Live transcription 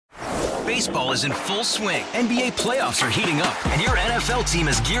Baseball is in full swing. NBA playoffs are heating up, and your NFL team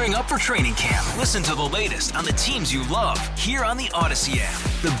is gearing up for training camp. Listen to the latest on the teams you love here on the Odyssey app.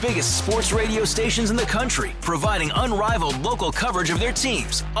 The biggest sports radio stations in the country, providing unrivaled local coverage of their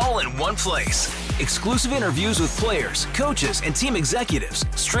teams, all in one place. Exclusive interviews with players, coaches, and team executives,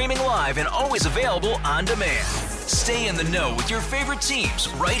 streaming live and always available on demand. Stay in the know with your favorite teams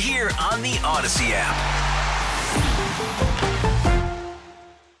right here on the Odyssey app.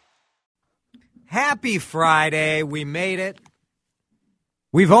 Happy Friday. We made it.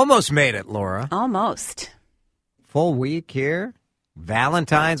 We've almost made it, Laura. Almost. Full week here.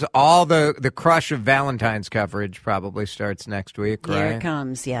 Valentines. All the crush of Valentines coverage probably starts next week, right? Here it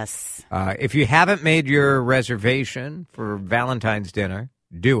comes, yes. If you haven't made your reservation for Valentine's dinner,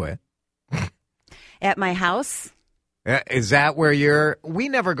 do it. At my house? Is that where you're... We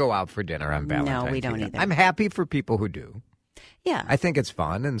never go out for dinner on Valentine's. No, we don't either. I'm happy for people who do. Yeah. I think it's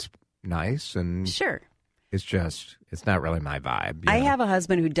fun and nice, and sure. It's not really my vibe. I have a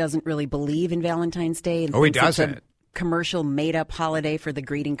husband who doesn't really believe in Valentine's Day. And he doesn't. It's a commercial made-up holiday for the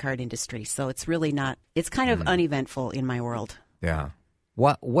greeting card industry. So it's really not. It's kind of uneventful in my world. Yeah.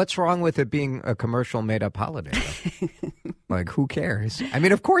 What's wrong with it being a commercial made-up holiday? Like, who cares? I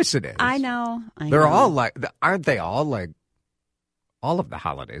mean, of course it is. I know. They're all like, aren't they all like? All of the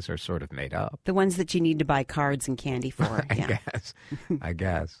holidays are sort of made up. The ones that you need to buy cards and candy for. I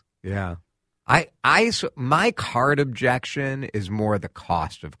guess. Yeah. My card objection is more the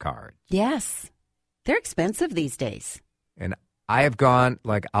cost of cards. Yes. They're expensive these days. And I have gone,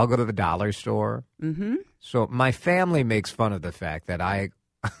 like, I'll go to the dollar store. Mm-hmm. So my family makes fun of the fact that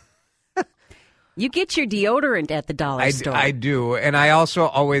You get your deodorant at the dollar store. I do. And I also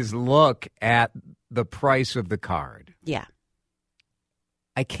always look at the price of the card. Yeah.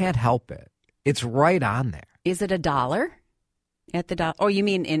 I can't help it. It's right on there. Is it $1 at the dollar? Oh, you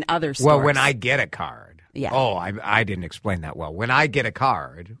mean in other stores? Well, when I get a card. Yeah. Oh, I didn't explain that well. When I get a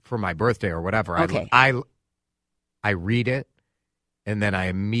card for my birthday or whatever, okay. I read it, and then I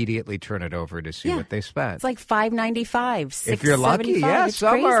immediately turn it over to see what they spent. It's like $5.95, $6.75. If you're lucky, yeah, it's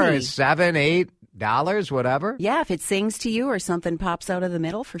some are crazy. $7, $8, whatever. Yeah, if it sings to you or something pops out of the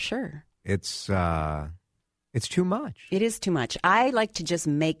middle, for sure. It's too much. It is too much. I like to just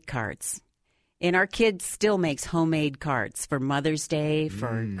make cards. And our kid still makes homemade cards for Mother's Day,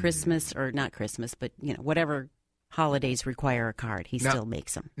 for Christmas, or not Christmas, but whatever holidays require a card. He still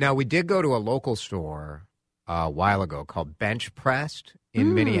makes them. Now, we did go to a local store a while ago called Bench Pressed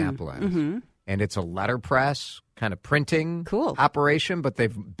in Minneapolis. Mm-hmm. And it's a letterpress kind of printing operation, but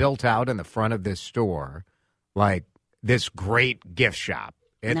they've built out in the front of this store like this great gift shop.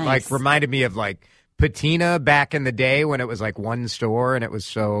 It like reminded me of like Patina back in the day when it was like one store and it was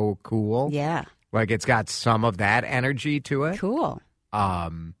so cool. Yeah. Like it's got some of that energy to it. Cool.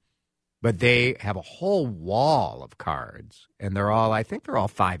 But they have a whole wall of cards and I think they're all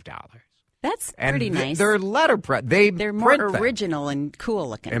 $5. That's pretty nice. They're letterpress. They're more original and cool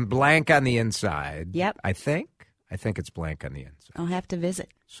looking. And blank on the inside. Yep. I think it's blank on the inside. I'll have to visit.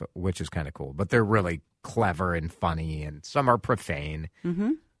 So, which is kind of cool. But they're really clever and funny and some are profane.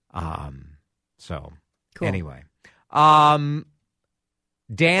 Mm-hmm. So, cool. Anyway, Dan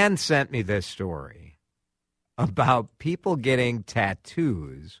sent me this story about people getting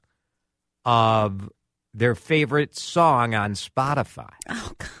tattoos of their favorite song on Spotify.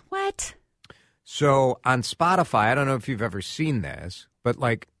 Oh, what? So on Spotify, I don't know if you've ever seen this, but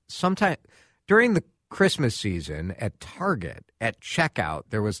like sometime during the Christmas season at Target, at checkout,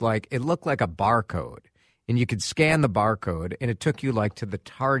 there was like, it looked like a barcode. And you could scan the barcode, and it took you like to the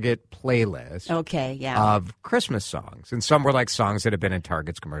Target playlist of Christmas songs. And some were like songs that had been in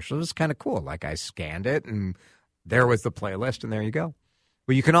Target's commercials. It was kind of cool. Like I scanned it, and there was the playlist, and there you go.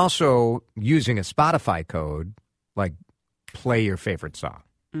 But you can also, using a Spotify code, like play your favorite song.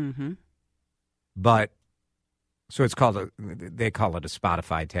 Mm-hmm. But so they call it a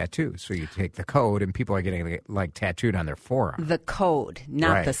Spotify tattoo. So you take the code, and people are getting like tattooed on their forearm. The code,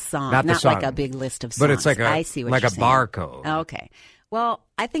 not the song, not like a big list of songs. But it's like I see what like you're a saying. barcode. Okay. Well,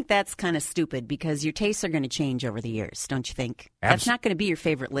 I think that's kind of stupid because your tastes are going to change over the years, don't you think? That's not going to be your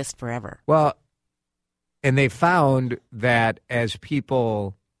favorite list forever. Well, and they found that as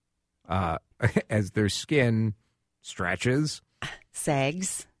people, as their skin stretches,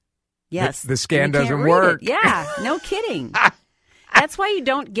 sags. Yes. The scan doesn't work. Yeah, no kidding. That's why you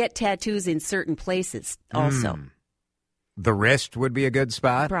don't get tattoos in certain places also. The wrist would be a good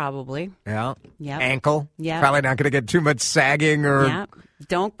spot. Probably. Yeah. Yep. Ankle. Yeah. Probably not going to get too much sagging or. Yeah.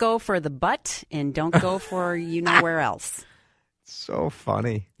 Don't go for the butt and don't go for where else. So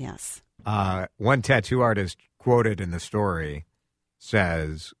funny. Yes. One tattoo artist quoted in the story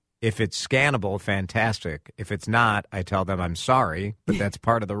says, If it's scannable, fantastic. If it's not, I tell them I'm sorry, but that's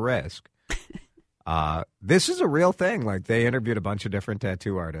part of the risk. This is a real thing. Like, they interviewed a bunch of different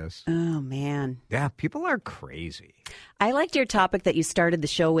tattoo artists. Oh, man. Yeah, people are crazy. I liked your topic that you started the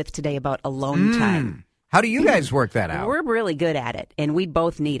show with today about alone time. How do you guys work that out? We're really good at it, and we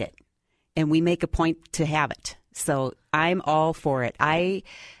both need it, and we make a point to have it. So I'm all for it. A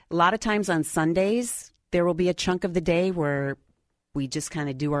lot of times on Sundays, there will be a chunk of the day where we just kind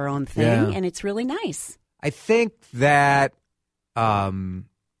of do our own thing, and it's really nice. I think that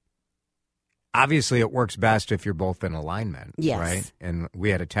obviously it works best if you're both in alignment, yes. right? And we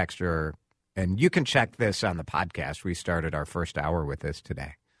had a texter, and you can check this on the podcast. We started our first hour with this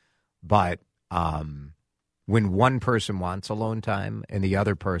today. But when one person wants alone time and the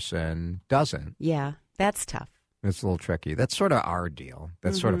other person doesn't. Yeah, that's tough. It's a little tricky. That's sort of our deal.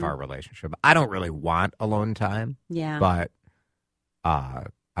 That's sort of our relationship. I don't really want alone time. Yeah. But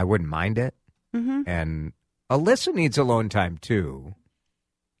I wouldn't mind it. Mm-hmm. And Alyssa needs alone time, too.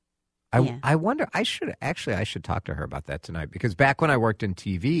 I wonder, I should talk to her about that tonight, because back when I worked in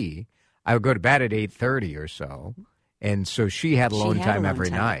TV, I would go to bed at 8:30 or so. And so she had alone time every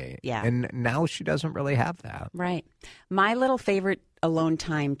night. Yeah. And now she doesn't really have that. Right. My little favorite alone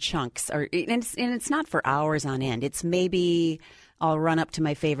time chunks are, and it's not for hours on end. It's maybe I'll run up to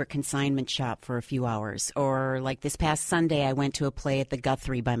my favorite consignment shop for a few hours. Or like this past Sunday, I went to a play at the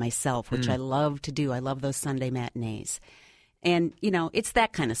Guthrie by myself, which I love to do. I love those Sunday matinees. And, it's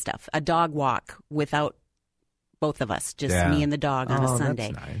that kind of stuff. A dog walk without both of us, just me and the dog on a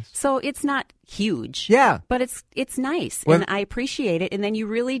Sunday. That's nice. So it's not huge. Yeah. But it's nice. Well, and I appreciate it. And then you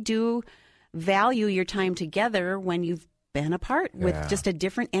really do value your time together when you've been apart with just a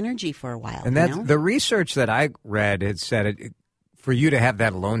different energy for a while. And that's the research that I read had said for you to have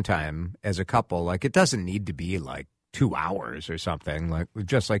that alone time as a couple, like, it doesn't need to be like 2 hours or something. Like,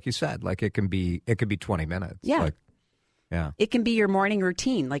 just like you said, like it can be 20 minutes. Yeah. Like, yeah. It can be your morning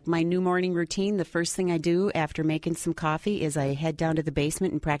routine. Like my new morning routine, the first thing I do after making some coffee is I head down to the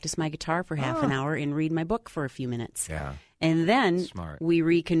basement and practice my guitar for half an hour and read my book for a few minutes. Yeah. And then we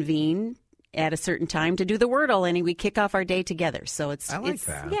reconvene at a certain time to do the Wordle, and we kick off our day together. So I like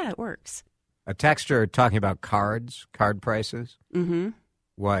that. Yeah, it works. A texter talking about card prices. Mm-hmm.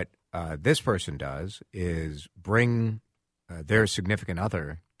 What this person does is bring their significant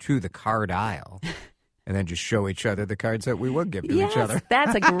other to the card aisle. And then just show each other the cards that we would give to each other.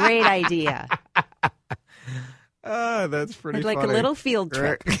 That's a great idea. That's pretty funny. Like a little field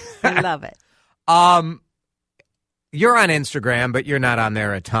trip. I love it. You're on Instagram, but you're not on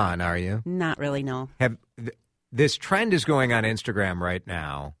there a ton, are you? Not really, no. This trend is going on Instagram right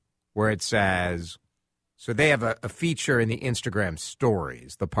now where it says, so they have a feature in the Instagram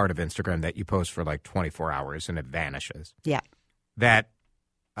stories, the part of Instagram that you post for like 24 hours and it vanishes. Yeah. That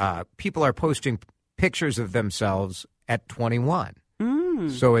people are posting pictures of themselves at 21.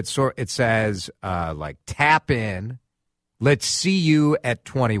 So it says like, tap in, let's see you at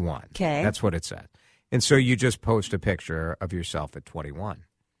 21. Okay. That's what it said. And so you just post a picture of yourself at 21.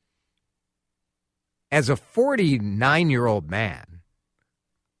 As a 49-year-old man,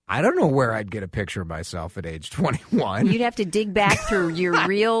 I don't know where I'd get a picture of myself at age 21. You'd have to dig back through your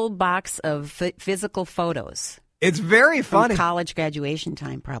real box of physical photos. It's very funny. From college graduation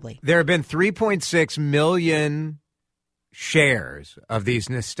time, probably. There have been 3.6 million shares of these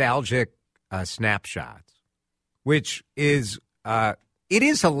nostalgic snapshots, which is it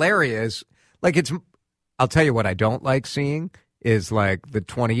is hilarious. Like, I'll tell you what I don't like seeing is like the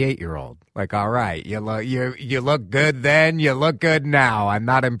 28-year-old. Like, all right, you look good then, you look good now. I'm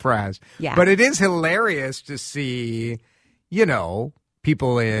not impressed. Yeah. But it is hilarious to see,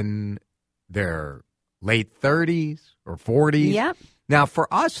 people in their late 30s or 40s. Yep. Now,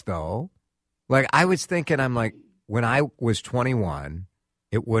 for us, though, like, I was thinking, I'm like, when I was 21,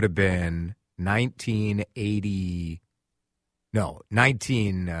 it would have been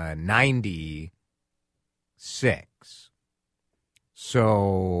 1996.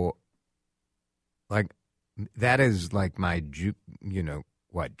 So, like, that is like my,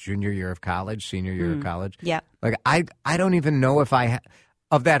 junior year of college, senior year of college? Yeah. Like, I don't even know if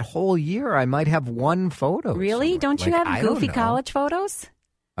of that whole year, I might have one photo. Really? somewhere. Don't you have goofy college photos?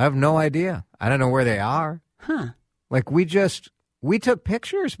 I have no idea. I don't know where they are. Huh. Like, we took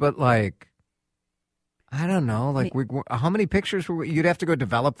pictures, but like, I don't know. Like, how many pictures you'd have to go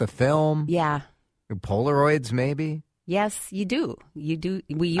develop the film? Yeah. Polaroids, maybe? Yes, you do. You do.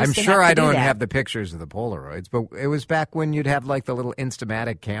 We used I'm to sure have to I don't do that. have the pictures of the Polaroids, but it was back when you'd have like the little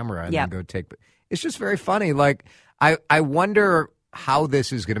Instamatic camera and then go take. It's just very funny. Like, I wonder how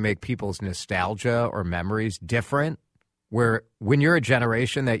this is going to make people's nostalgia or memories different where when you're a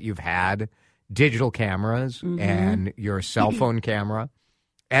generation that you've had digital cameras and your cell phone camera,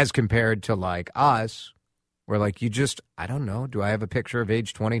 as compared to like us, where like you just, I don't know, do I have a picture of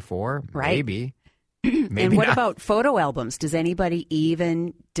age 24? Right. Maybe. Maybe and what not. about photo albums? Does anybody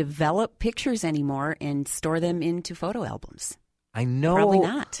even develop pictures anymore and store them into photo albums? I know. Probably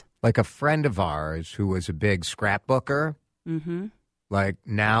not. Like a friend of ours who was a big scrapbooker, like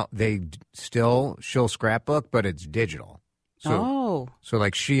now she'll scrapbook, but it's digital. So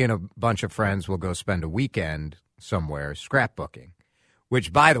like she and a bunch of friends will go spend a weekend somewhere scrapbooking,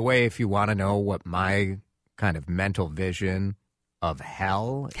 which, by the way, if you want to know what my kind of mental vision of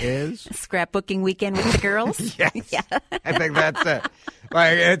hell is. Scrapbooking weekend with the girls? Yes. Yeah. I think that's it.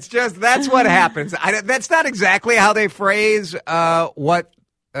 Like, it's just, that's what happens. That's not exactly how they phrase what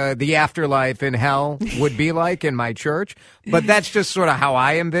the afterlife in hell would be like in my church, but that's just sort of how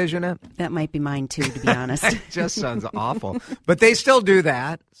I envision it. That might be mine too, to be honest. It just sounds awful. But they still do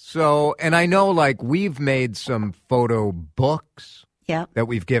that. So, and I know like we've made some photo books that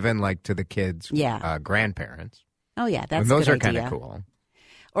we've given like to the kids' grandparents. Oh, yeah, that's and those a are good kind idea. of cool.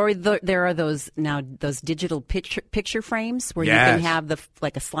 Or there are those digital picture frames where you can have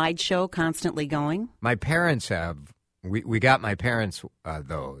like a slideshow constantly going. My parents have. We got my parents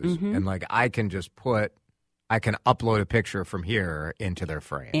those, and like I can upload a picture from here into their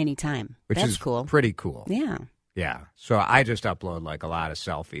frame Anytime. which That's is cool. pretty cool. Yeah. Yeah. So I just upload like a lot of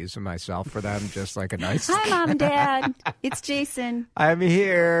selfies of myself for them, just like a nice. Hi, Mom and Dad. It's Jason. I'm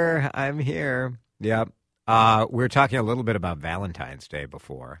here. Yep. We were talking a little bit about Valentine's Day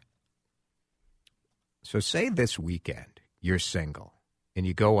before. So say this weekend you're single and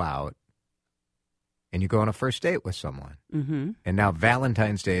you go out and you go on a first date with someone. And now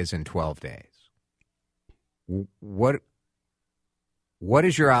Valentine's Day is in 12 days. What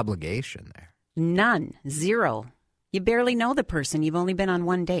is your obligation there? None. Zero. You barely know the person. You've only been on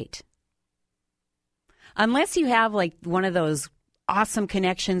one date. Unless you have like one of those awesome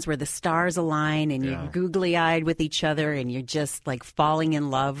connections where the stars align and you're googly-eyed with each other and you're just like falling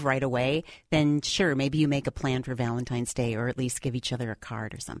in love right away, then sure, maybe you make a plan for Valentine's Day or at least give each other a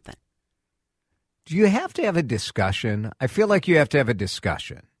card or something. Do you have to have a discussion? I feel like you have to have a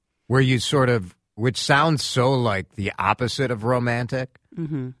discussion where you sort of, which sounds so like the opposite of romantic,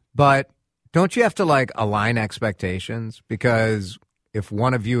 but don't you have to like align expectations? Because if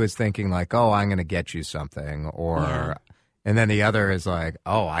one of you is thinking like, oh, I'm going to get you something, or, and then the other is like,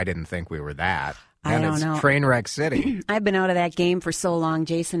 oh, I didn't think we were that. I don't know. Train wreck city. I've been out of that game for so long,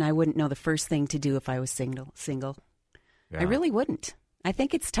 Jason, I wouldn't know the first thing to do if I was single. Yeah. I really wouldn't. I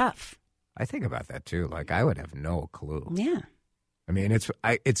think it's tough. I think about that too. Like I would have no clue. Yeah. I mean,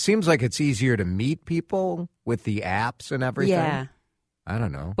 it seems like it's easier to meet people with the apps and everything. Yeah. I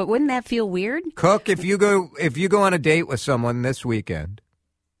don't know. But wouldn't that feel weird? Cook, if you go on a date with someone this weekend,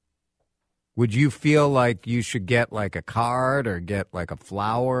 would you feel like you should get like a card or get like a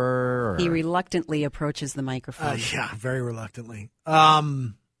flower? Or... He reluctantly approaches the microphone. Yeah, very reluctantly.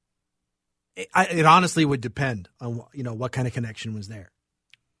 It honestly would depend on what kind of connection was there.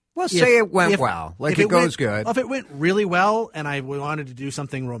 Well, say it went well, like it goes good. If it went really well and I wanted to do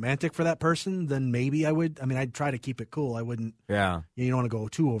something romantic for that person, then maybe I would. I mean, I'd try to keep it cool. I wouldn't. Yeah. You don't want to go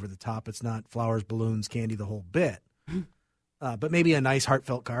too over the top. It's not flowers, balloons, candy, the whole bit. But maybe a nice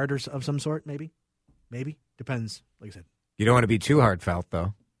heartfelt card of some sort. Maybe depends. Like I said, you don't want to be too heartfelt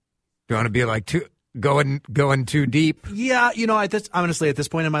though. You don't want to be like going too deep. Yeah, honestly, at this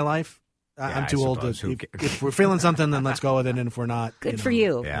point in my life. I'm too old to. If we're feeling something, then let's go with it. And if we're not, good for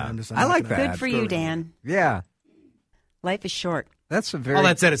you. Yeah, I like that. Good for you, Dan. Yeah, life is short. That's a very. All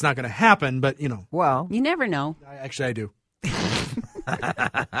that said, it's not going to happen. But well, you never know. I do.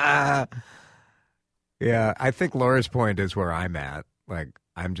 Yeah, I think Laura's point is where I'm at. Like,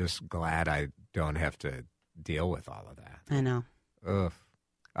 I'm just glad I don't have to deal with all of that. I know. Ugh.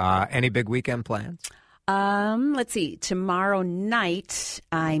 Any big weekend plans? Let's see. Tomorrow night,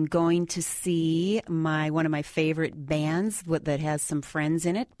 I'm going to see one of my favorite bands that has some friends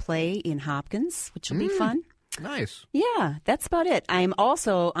in it play in Hopkins, which will be fun. Nice. Yeah, that's about it. I'm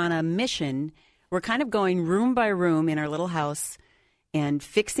also on a mission. We're kind of going room by room in our little house and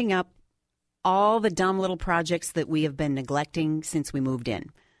fixing up all the dumb little projects that we have been neglecting since we moved in,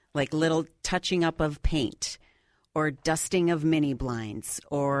 like little touching up of paint, or dusting of mini blinds,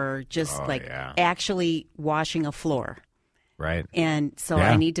 or just actually washing a floor. Right. And so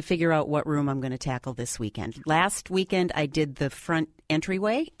I need to figure out what room I'm going to tackle this weekend. Last weekend, I did the front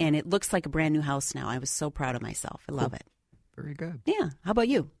entryway, and it looks like a brand new house now. I was so proud of myself. I love it. Very good. Yeah. How about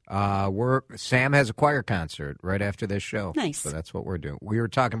you? Sam has a choir concert right after this show. Nice. So that's what we're doing. We were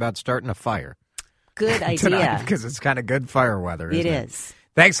talking about starting a fire. good idea. Because it's kind of good fire weather, isn't it? It is.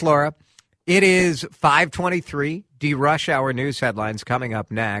 Thanks, Laura. It is 5:23. DeRush-Hour news headlines coming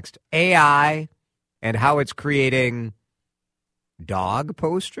up next. AI and how it's creating dog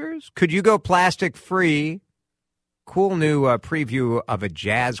posters. Could you go plastic free? Cool new preview of a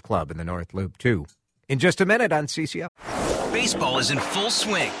jazz club in the North Loop, too. In just a minute on CCO. Baseball is in full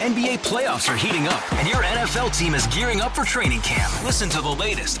swing. NBA playoffs are heating up, and your NFL team is gearing up for training camp. Listen to the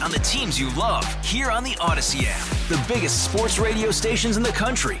latest on the teams you love here on the Odyssey app. The biggest sports radio stations in the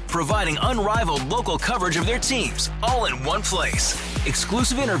country, providing unrivaled local coverage of their teams, all in one place.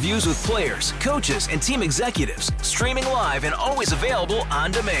 Exclusive interviews with players, coaches, and team executives, streaming live and always available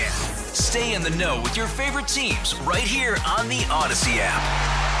on demand. Stay in the know with your favorite teams right here on the Odyssey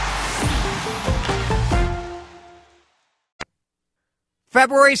app.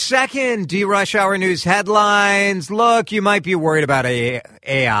 February 2nd, DeRush-Hour news headlines. Look, you might be worried about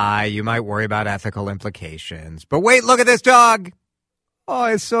AI. You might worry about ethical implications. But wait, look at this dog. Oh,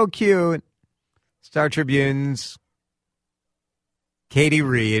 it's so cute. Star Tribune's Katie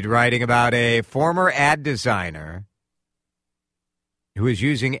Reed writing about a former ad designer who is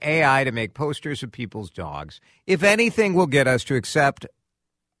using AI to make posters of people's dogs. If anything will get us to accept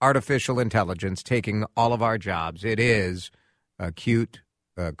artificial intelligence taking all of our jobs, it is cute,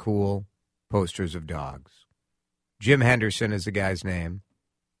 cool posters of dogs. Jim Henderson is the guy's name.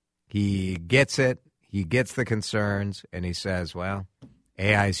 He gets it. He gets the concerns, and he says, well,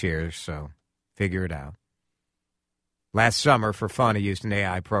 AI's here, so figure it out. Last summer, for fun, he used an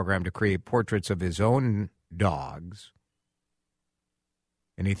AI program to create portraits of his own dogs,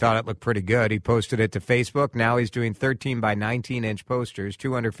 and he thought it looked pretty good. He posted it to Facebook. Now he's doing 13 by 19-inch posters,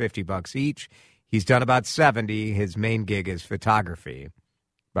 $250 each. He's done about 70. His main gig is photography.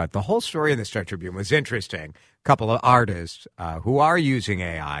 But the whole story in the Star Tribune was interesting. A couple of artists who are using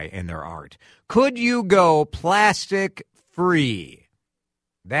AI in their art. Could you go plastic free?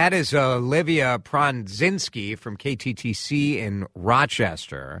 That is Olivia Pronzinski from KTTC in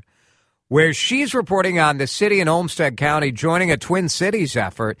Rochester, where she's reporting on the city and Olmsted County joining a Twin Cities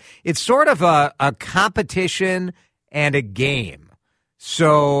effort. It's sort of a competition and a game.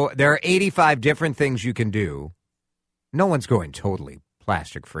 So there are 85 different things you can do. No one's going totally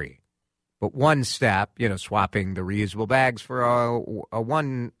plastic free. But one step, swapping the reusable bags for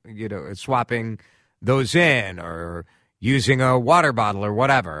swapping those in or using a water bottle or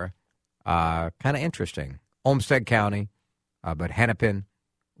whatever. Kind of interesting. Olmsted County, but Hennepin,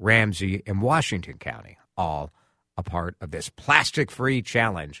 Ramsey, and Washington County, all a part of this plastic-free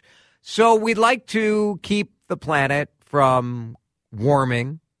challenge. So we'd like to keep the planet from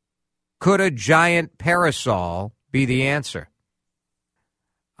warming. Could a giant parasol be the answer?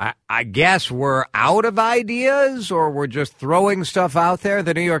 I guess we're out of ideas, or we're just throwing stuff out there.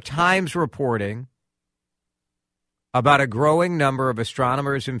 The New York Times reporting about a growing number of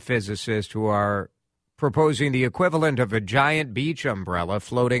astronomers and physicists who are proposing the equivalent of a giant beach umbrella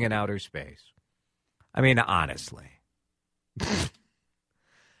floating in outer space. I mean, honestly.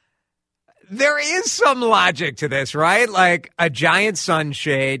 There is some logic to this, right? Like a giant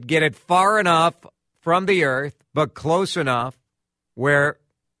sunshade, get it far enough from the Earth, but close enough where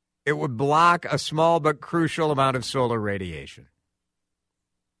it would block a small but crucial amount of solar radiation.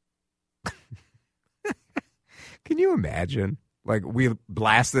 Can you imagine? Like, we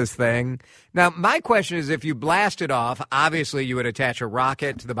blast this thing. Now, my question is, if you blast it off, obviously you would attach a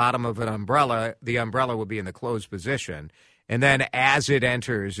rocket to the bottom of an umbrella. The umbrella would be in the closed position. And then as it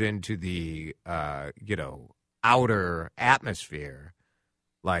enters into the, outer atmosphere,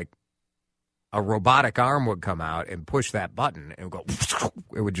 like a robotic arm would come out and push that button and go,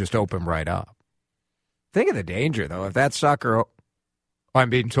 it would just open right up. Think of the danger, though. If that sucker, I'm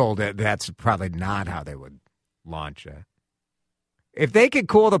being told that that's probably not how they would launch it. If they could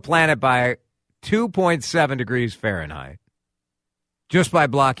cool the planet by 2.7 degrees Fahrenheit, just by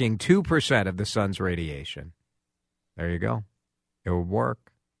blocking 2% of the sun's radiation, there you go. It would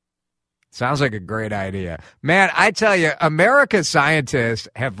work. Sounds like a great idea. Man, I tell you, America's scientists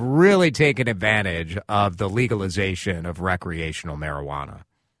have really taken advantage of the legalization of recreational marijuana.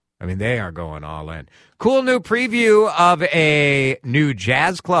 I mean, they are going all in. Cool new preview of a new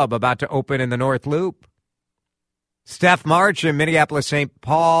jazz club about to open in the North Loop. Steph March in Minneapolis St.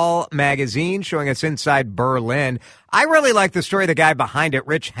 Paul Magazine showing us inside Berlin. I really like the story of the guy behind it,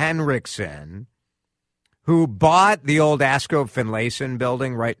 Rich Henriksen, who bought the old Asko Finlayson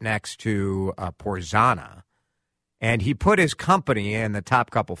building right next to Porzana. And he put his company in the top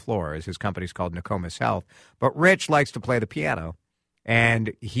couple floors. His company's called Nokomis Health. But Rich likes to play the piano.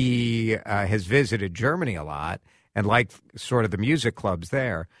 And he has visited Germany a lot and liked sort of the music clubs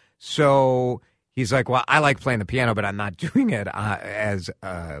there. So he's like, well, I like playing the piano, but I'm not doing it as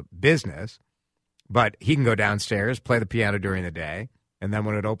a business. But he can go downstairs, play the piano during the day, and then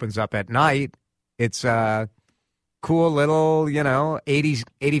when it opens up at night, it's a cool little,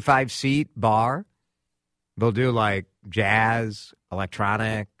 85-seat bar. They'll do like jazz,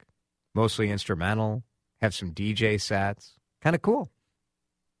 electronic, mostly instrumental, have some DJ sets. Kind of cool.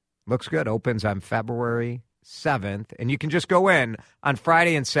 Looks good. Opens on February 7th. And you can just go in. On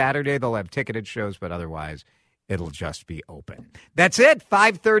Friday and Saturday, they'll have ticketed shows, but otherwise, it'll just be open. That's it.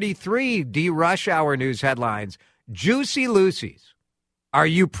 5:33 DeRush-Hour news headlines. Juicy Lucy's. Are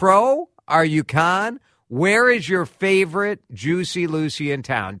you pro? Are you con? Where is your favorite Juicy Lucy in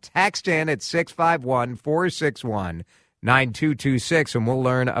town? Text in at 651-461-9226, and we'll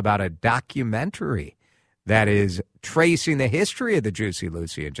learn about a documentary that is tracing the history of the Juicy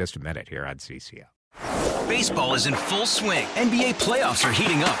Lucy in just a minute here on CCO. Baseball is in full swing. NBA playoffs are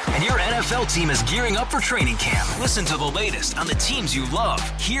heating up, and your NFL team is gearing up for training camp. Listen to the latest on the teams you love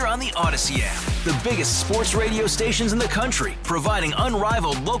here on the Odyssey app. The biggest sports radio stations in the country, providing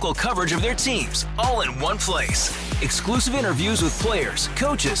unrivaled local coverage of their teams, all in one place. Exclusive interviews with players,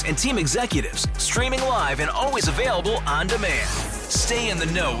 coaches, and team executives, streaming live and always available on demand. Stay in the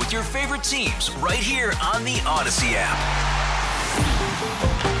know with your favorite teams right here on the Odyssey app.